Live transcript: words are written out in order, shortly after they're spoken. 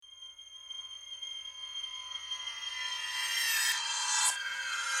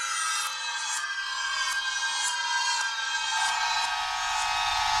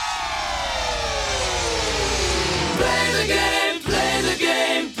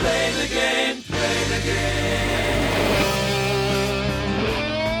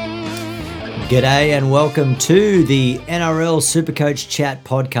G'day and welcome to the NRL Supercoach Chat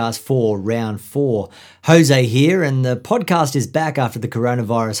podcast for round 4. Jose here, and the podcast is back after the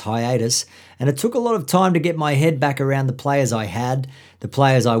coronavirus hiatus, and it took a lot of time to get my head back around the players I had, the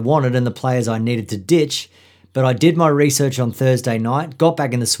players I wanted and the players I needed to ditch. But I did my research on Thursday night, got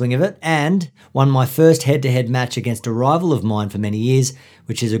back in the swing of it, and won my first head-to-head match against a rival of mine for many years,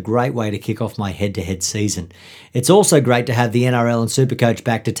 which is a great way to kick off my head-to-head season. It's also great to have the NRL and Supercoach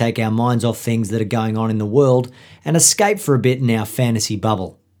back to take our minds off things that are going on in the world and escape for a bit in our fantasy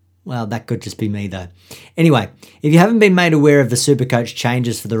bubble. Well, that could just be me though. Anyway, if you haven't been made aware of the Supercoach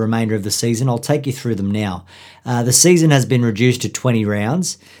changes for the remainder of the season, I'll take you through them now. The season has been reduced to 20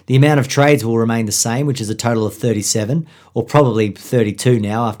 rounds. The amount of trades will remain the same, which is a total of 37, or probably 32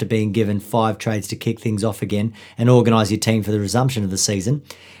 now after being given 5 trades to kick things off again and organise your team for the resumption of the season.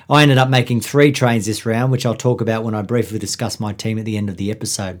 I ended up making 3 trades this round, which I'll talk about when I briefly discuss my team at the end of the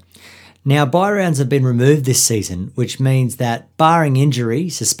episode. Now, bye rounds have been removed this season, which means that, barring injury,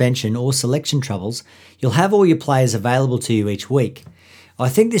 suspension or selection troubles, you'll have all your players available to you each week. I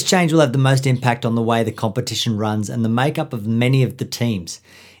think this change will have the most impact on the way the competition runs and the makeup of many of the teams.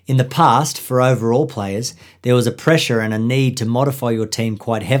 In the past, for overall players, there was a pressure and a need to modify your team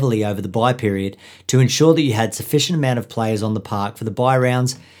quite heavily over the bye period to ensure that you had sufficient amount of players on the park for the bye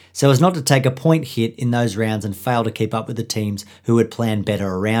rounds, so as not to take a point hit in those rounds and fail to keep up with the teams who had planned better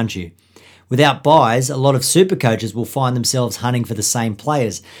around you. Without buys, a lot of super coaches will find themselves hunting for the same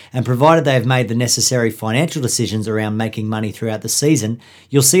players, and provided they have made the necessary financial decisions around making money throughout the season,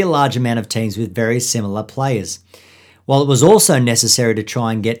 you'll see a large amount of teams with very similar players. While it was also necessary to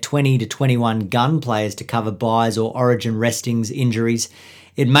try and get 20 to 21 gun players to cover buys or origin restings, injuries,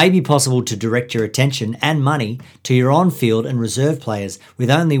 it may be possible to direct your attention and money to your on-field and reserve players with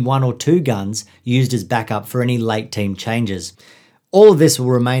only 1 or 2 guns used as backup for any late team changes. All of this will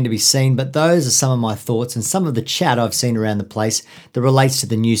remain to be seen, but those are some of my thoughts and some of the chat I've seen around the place that relates to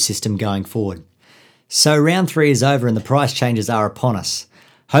the new system going forward. So round 3 is over and the price changes are upon us.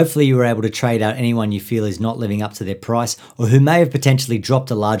 Hopefully you were able to trade out anyone you feel is not living up to their price or who may have potentially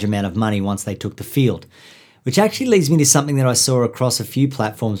dropped a large amount of money once they took the field. Which actually leads me to something that I saw across a few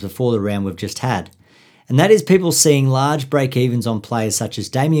platforms before the round we've just had. And that is people seeing large break-evens on players such as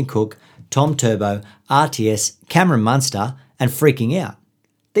Damien Cook, Tom Turbo, RTS, Cameron Munster, and freaking out.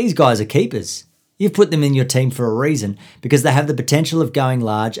 These guys are keepers. You've put them in your team for a reason because they have the potential of going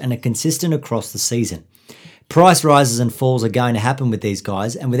large and are consistent across the season. Price rises and falls are going to happen with these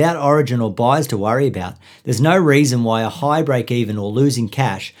guys, and without origin or buys to worry about, there's no reason why a high break-even or losing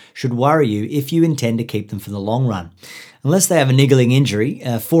cash should worry you if you intend to keep them for the long run. Unless they have a niggling injury,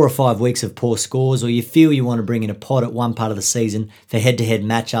 4 or 5 weeks of poor scores, or you feel you want to bring in a pod at one part of the season for head-to-head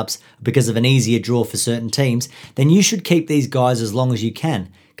matchups because of an easier draw for certain teams, then you should keep these guys as long as you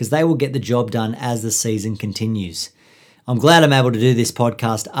can, because they will get the job done as the season continues. I'm glad I'm able to do this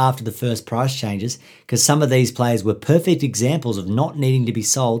podcast after the first price changes, because some of these players were perfect examples of not needing to be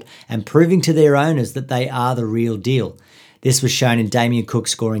sold and proving to their owners that they are the real deal. This was shown in Damien Cook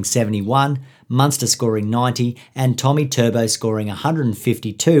scoring 71, Munster scoring 90, and Tommy Turbo scoring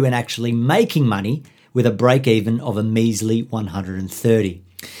 152 and actually making money with a break-even of a measly 130.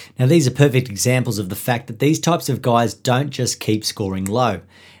 Now, these are perfect examples of the fact that these types of guys don't just keep scoring low.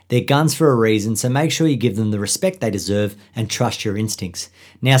 They're guns for a reason, so make sure you give them the respect they deserve and trust your instincts.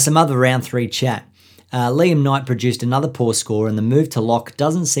 Now, some other round 3 chat. Liam Knight produced another poor score, and the move to lock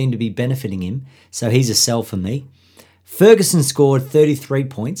doesn't seem to be benefiting him, so he's a sell for me. Ferguson scored 33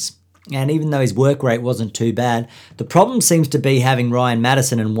 points, and even though his work rate wasn't too bad, the problem seems to be having Ryan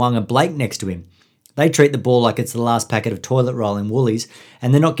Madison and Wanga Blake next to him. They treat the ball like it's the last packet of toilet roll in Woolies,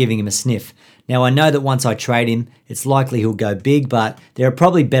 and they're not giving him a sniff. Now, I know that once I trade him, it's likely he'll go big, but there are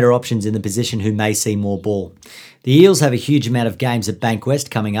probably better options in the position who may see more ball. The Eels have a huge amount of games at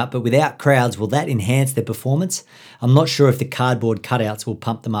Bankwest coming up, but without crowds, will that enhance their performance? I'm not sure if the cardboard cutouts will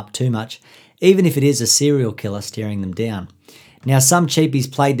pump them up too much, even if it is a serial killer staring them down. Now, some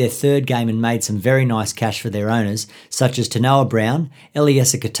cheapies played their third game and made some very nice cash for their owners, such as Tanoa Brown,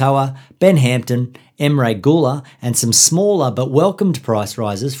 Eliesa Katoa, Ben Hampton, Emre Gula, and some smaller but welcomed price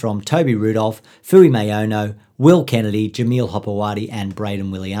rises from Toby Rudolph, Fui Mayono, Will Kennedy, Jamil Hopewadi, and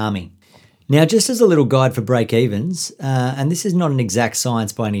Braden Williami. Now, just as a little guide for break-evens, and this is not an exact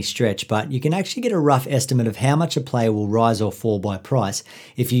science by any stretch, but you can actually get a rough estimate of how much a player will rise or fall by price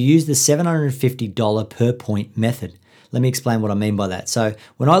if you use the $750 per point method. Let me explain what I mean by that. So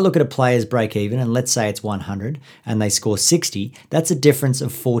when I look at a player's break-even, and let's say it's 100, and they score 60, that's a difference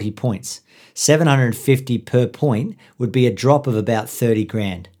of 40 points. 750 per point would be a drop of about 30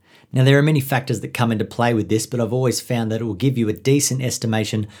 grand. Now, there are many factors that come into play with this, but I've always found that it will give you a decent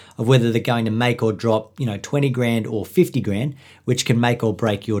estimation of whether they're going to make or drop, 20 grand or 50 grand, which can make or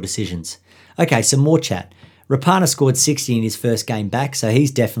break your decisions. Okay, some more chat. Rapana scored 60 in his first game back, so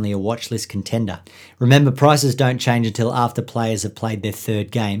he's definitely a watchlist contender. Remember, prices don't change until after players have played their third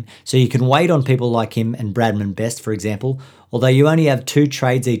game, so you can wait on people like him and Bradman Best, for example, although you only have 2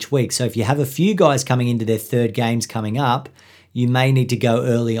 trades each week, so if you have a few guys coming into their third games coming up, you may need to go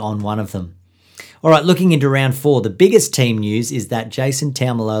early on one of them. All right, looking into round 4, the biggest team news is that Jason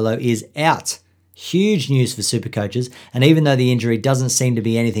Taumalolo is out. Huge news for Supercoaches, and even though the injury doesn't seem to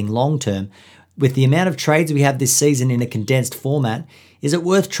be anything long-term, with the amount of trades we have this season in a condensed format, is it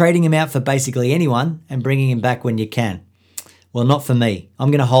worth trading him out for basically anyone and bringing him back when you can? Well, not for me. I'm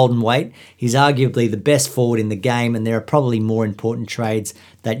going to hold and wait. He's arguably the best forward in the game, and there are probably more important trades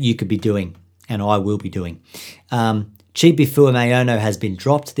that you could be doing, and I will be doing. Chipi Fuimaono has been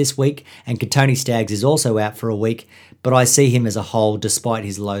dropped this week, and Katoni Staggs is also out for a week, but I see him as a whole despite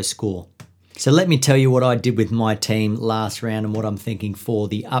his low score. So let me tell you what I did with my team last round and what I'm thinking for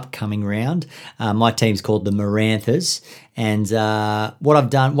the upcoming round. My team's called the Maranthas, and what I've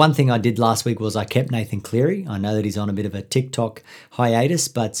done, one thing I did last week was I kept Nathan Cleary. I know that he's on a bit of a TikTok hiatus,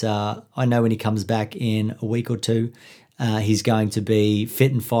 but I know when he comes back in a week or two, he's going to be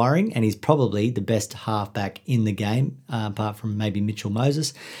fit and firing, and he's probably the best halfback in the game, apart from maybe Mitchell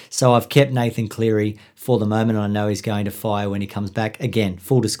Moses. So I've kept Nathan Cleary for the moment, and I know he's going to fire when he comes back. Again,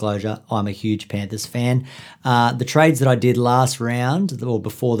 full disclosure, I'm a huge Panthers fan. The trades that I did last round, or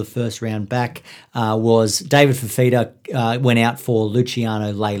before the first round back, was David Fifita went out for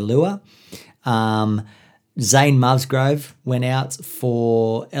Luciano Leilua. Zane Musgrove went out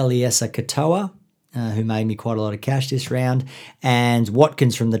for Eliezer Katoa, who made me quite a lot of cash this round. And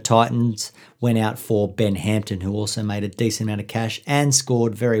Watkins from the Titans went out for Ben Hampton, who also made a decent amount of cash and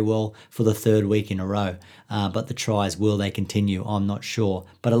scored very well for the 3rd week in a row. But the tries, will they continue? I'm not sure.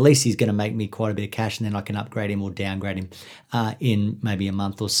 But at least he's going to make me quite a bit of cash, and then I can upgrade him or downgrade him in maybe a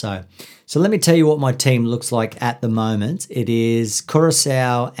month or so. So let me tell you what my team looks like at the moment. It is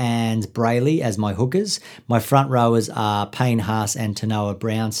Coruscant and Brayley as my hookers. My front rowers are Payne Haas and Tanoa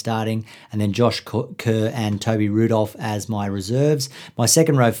Brown starting, and then Josh Kerr and Toby Rudolph as my reserves. My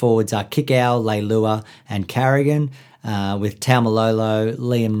second row forwards are Kikau, Leilua and Carrigan, with Taumalolo,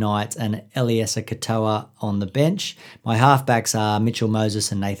 Liam Knight and Eliezer Katoa on the bench. My halfbacks are Mitchell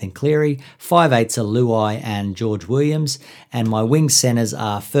Moses and Nathan Cleary. 5/8s are Luai and George Williams. And my wing centres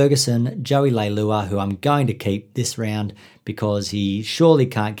are Ferguson, Joey Leilua, who I'm going to keep this round because he surely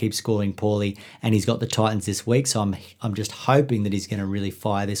can't keep scoring poorly, and he's got the Titans this week, so I'm just hoping that he's going to really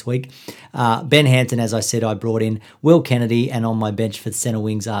fire this week. Ben Hampton, as I said, I brought in Will Kennedy, and on my bench for the centre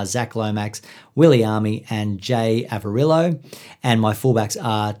wings are Zach Lomax, Willie Army and Jay Avarillo, and my fullbacks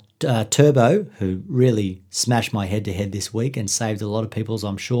are Turbo, who really smashed my head-to-head this week and saved a lot of people's,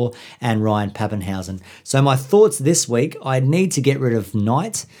 I'm sure, and Ryan Pappenhausen. So my thoughts this week, I need to get rid of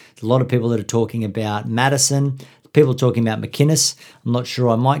Knight. There's a lot of people that are talking about Madison. People talking about McInnes. I'm not sure.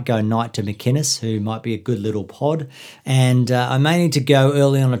 I might go Knight to McInnes, who might be a good little pod. And I may need to go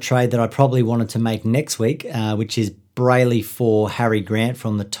early on a trade that I probably wanted to make next week, which is Brayley for Harry Grant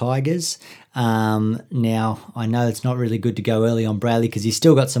from the Tigers. Now, I know it's not really good to go early on Brayley because he's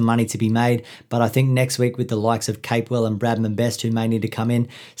still got some money to be made, but I think next week with the likes of Capewell and Bradman Best, who may need to come in,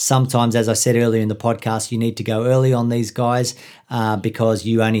 sometimes, as I said earlier in the podcast, you need to go early on these guys because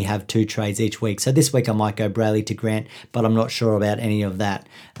you only have 2 trades each week. So this week I might go Brayley to Grant, but I'm not sure about any of that.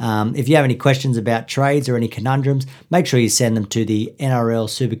 If you have any questions about trades or any conundrums, make sure you send them to the NRL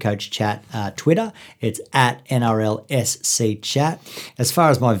Supercoach Chat Twitter. It's at NRLSC Chat. As far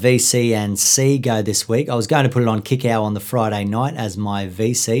as my VC and C go this week, I was going to put it on Kikau on the Friday night as my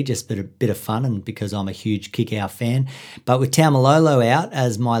VC, just a bit of fun, and because I'm a huge Kikau fan. But with Taumalolo out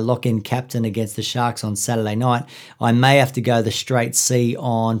as my lock-in captain against the Sharks on Saturday night, I may have to go the straight C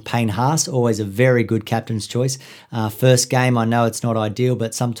on Payne Haas, always a very good captain's choice. First game, I know it's not ideal,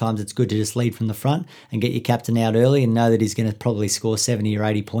 but sometimes it's good to just lead from the front and get your captain out early and know that he's going to probably score 70 or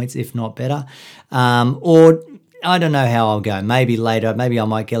 80 points, if not better. Or I don't know how I'll go. Maybe later, maybe I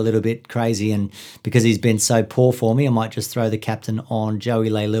might get a little bit crazy, and because he's been so poor for me, I might just throw the captain on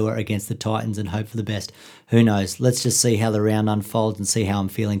Joey Leilua against the Titans and hope for the best. Who knows? Let's just see how the round unfolds and see how I'm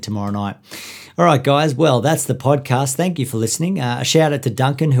feeling tomorrow night. All right, guys. Well, that's the podcast. Thank you for listening. A shout out to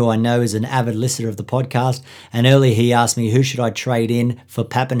Duncan, who I know is an avid listener of the podcast. And earlier he asked me who should I trade in for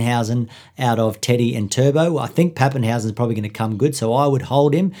Pappenhausen out of Teddy and Turbo. Well, I think Pappenhausen is probably going to come good, so I would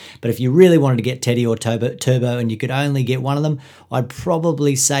hold him. But if you really wanted to get Teddy or Turbo and and you could only get one of them, I'd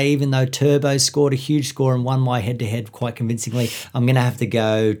probably say, even though Turbo scored a huge score and won my head-to-head quite convincingly, I'm going to have to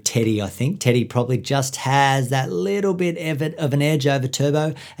go Teddy, I think. Teddy probably just has that little bit of an edge over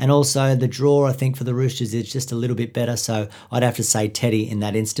Turbo, and also the draw, I think, for the Roosters is just a little bit better, so I'd have to say Teddy in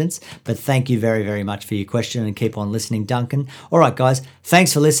that instance. But thank you very, very much for your question, and keep on listening, Duncan. All right, guys,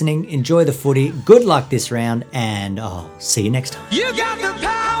 thanks for listening. Enjoy the footy. Good luck this round, and I'll see you next time. You got the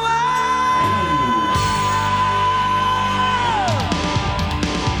power.